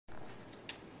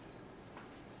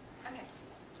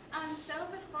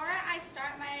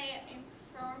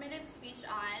give speech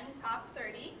on Prop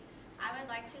 30, I would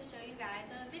like to show you guys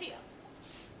a video.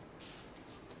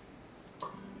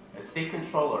 As state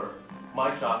controller,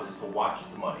 my job is to watch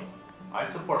the money. I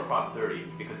support Prop 30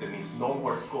 because it means no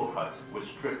more school cuts with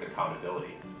strict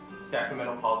accountability.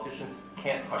 Sacramento politicians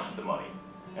can't touch the money,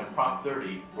 and Prop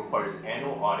 30 requires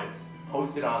annual audits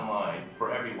posted online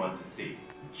for everyone to see.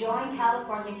 Join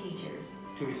California teachers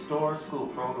to restore school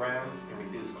programs and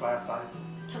reduce class sizes,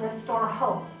 to restore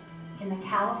hope in the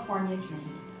California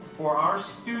dream. For our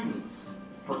students,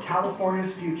 for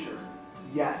California's future,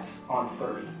 yes on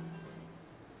 30.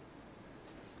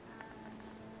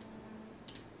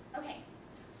 Okay,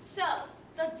 so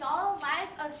the dull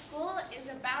life of school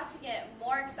is about to get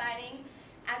more exciting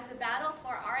as the battle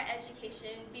for our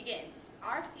education begins.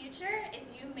 Our future, if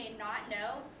you may not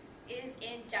know, is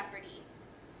in jeopardy.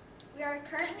 We are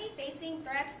currently facing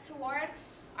threats toward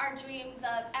our dreams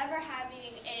of ever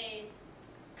having a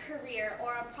career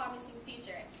or a promising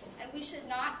future, and we should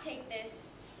not take this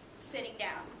sitting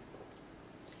down.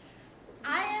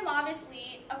 I am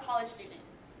obviously a college student,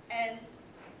 and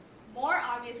more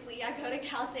obviously, I go to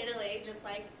Cal State LA just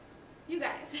like you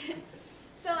guys.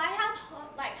 So I have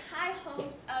high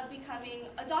hopes of becoming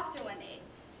a doctor one day.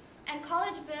 And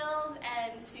college bills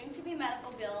and soon-to-be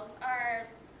medical bills are,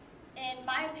 in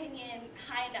my opinion,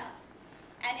 high enough.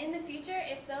 And in the future,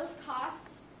 if those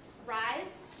costs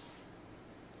rise,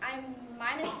 I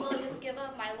might as well just give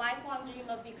up my lifelong dream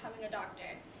of becoming a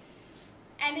doctor.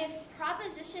 And if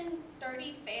Proposition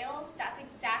 30 fails, that's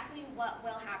exactly what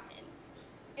will happen.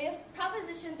 If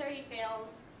Proposition 30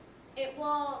 fails, it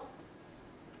will,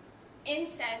 in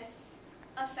sense,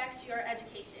 affect your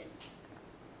education.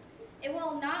 It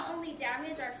will not only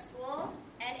damage our school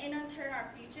and in turn our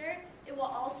future, it will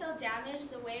also damage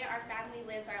the way our family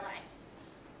lives our life.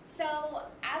 So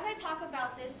as I talk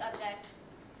about this subject,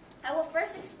 I will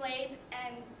first explain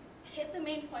and hit the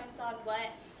main points on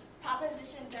what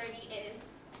Proposition 30 is.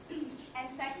 And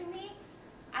secondly,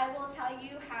 I will tell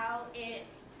you how it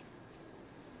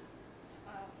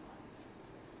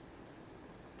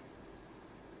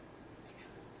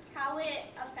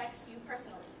affects you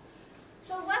personally.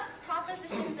 So what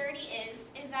Proposition 30 is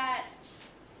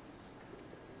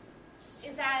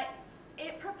that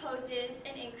it proposes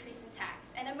an increase in tax.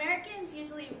 And Americans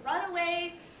usually run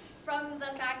away from the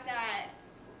fact that,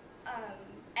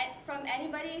 from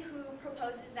anybody who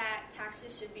proposes that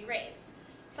taxes should be raised.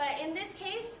 But in this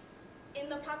case, in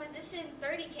the Proposition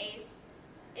 30 case,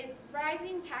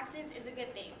 rising taxes is a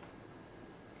good thing.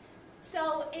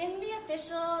 So in the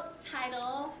official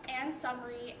title and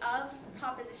summary of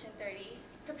Proposition 30,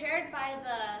 prepared by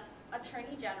the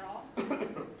Attorney General,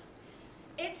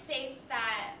 it states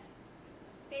that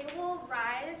they will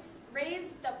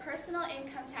raise the personal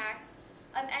income tax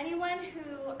of anyone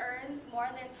who earns more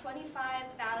than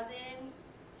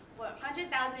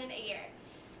 $100,000 a year.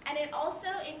 And it also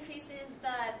increases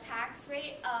the tax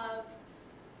rate of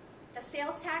the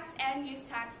sales tax and use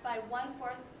tax by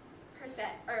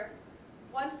 1/4%, or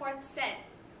 1/4 cent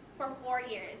for 4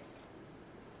 years.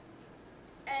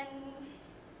 And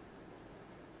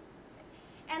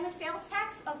the sales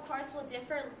tax, of course, will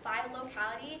differ by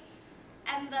locality,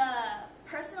 and the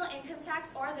personal income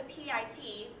tax, or the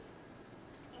PIT,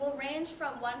 will range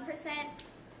from 1%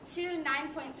 to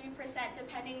 9.3%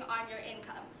 depending on your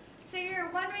income. So you're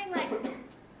wondering, like,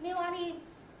 Milani,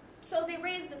 so they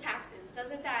raise the taxes.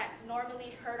 Doesn't that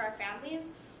normally hurt our families?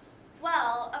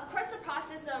 Well, of course the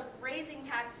process of raising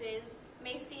taxes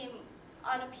may seem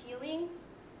unappealing,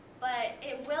 but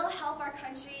it will help our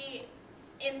country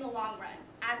in the long run,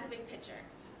 as a big picture.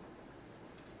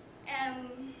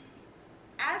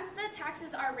 As the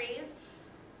taxes are raised,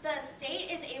 the state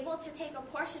is able to take a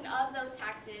portion of those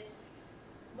taxes,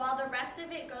 while the rest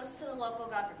of it goes to the local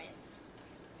governments.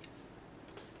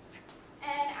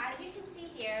 And as you can see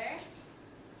here,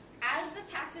 as the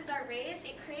taxes are raised,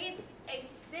 it creates a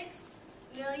 $6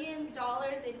 million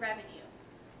in revenue.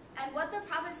 And what the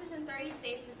Proposition 30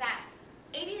 states is that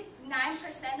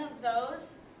 89% of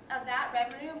that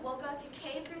revenue will go to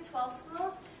K through 12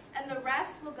 schools, and the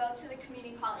rest will go to the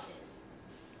community colleges.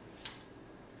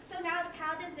 So now,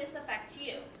 how does this affect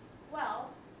you?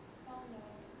 Well,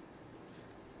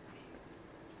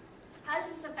 how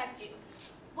does this affect you?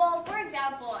 Well, for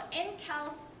example, in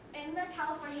the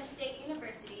California State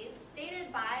Universities,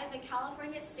 stated by the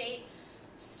California State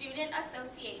Student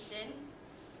Association,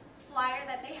 flyer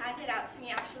that they handed out to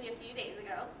me actually a few days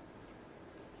ago,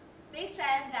 they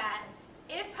said that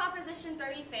if Proposition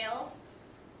 30 fails,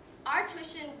 our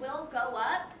tuition will go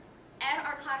up and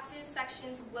our classes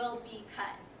sections will be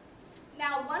cut.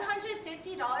 Now,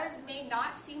 $150 may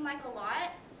not seem like a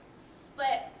lot,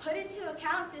 But put into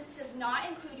account, this does not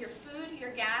include your food,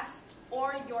 your gas,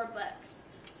 or your books.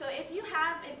 So if you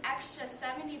have an extra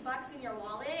 70 bucks in your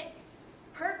wallet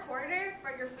per quarter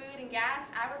for your food and gas,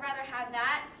 I would rather have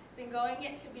that than going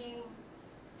to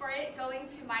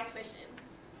my tuition.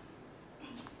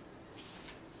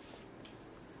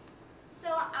 So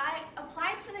I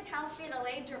applied to the Cal State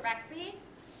LA directly.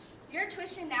 Your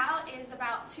tuition now is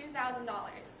about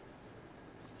 $2,000.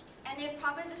 And if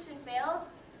proposition fails,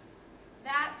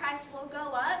 that price will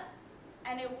go up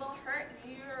and it will hurt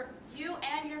you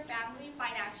and your family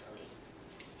financially.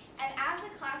 And as the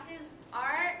classes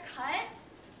are cut,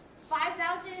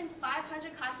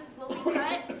 5,500 classes will be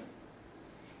cut.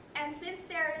 And since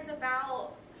there is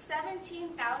about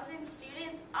 17,000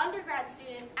 students, undergrad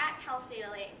students at Cal State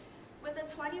LA, with the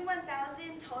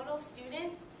 21,000 total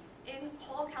students in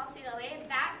whole Cal State LA,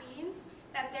 that means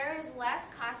that there is less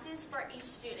classes for each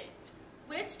student,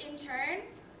 which in turn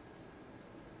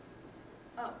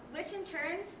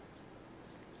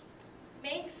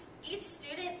makes each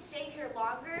student stay here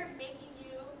longer, making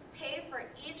you pay for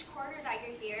each quarter that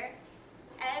you're here,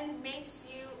 and makes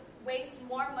you waste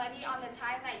more money on the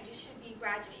time that you should be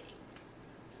graduating.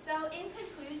 So in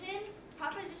conclusion,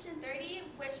 Proposition 30,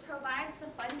 which provides the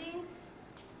funding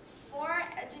for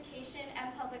education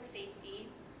and public safety,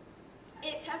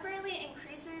 it temporarily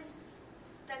increases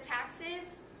the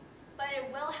taxes, but it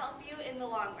will help you in the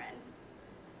long run.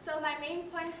 So my main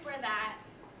points were that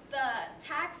the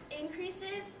tax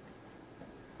increases,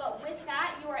 but with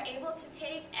that you are able to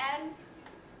take and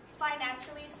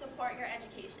financially support your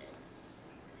education.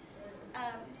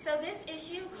 So this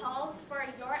issue calls for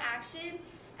your action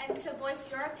and to voice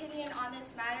your opinion on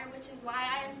this matter, which is why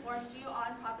I informed you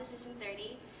on Proposition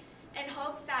 30, in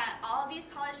hopes that all of these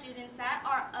college students that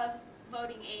are of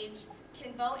voting age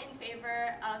can vote in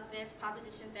favor of this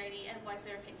Proposition 30 and voice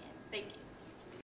their opinion. Thank you.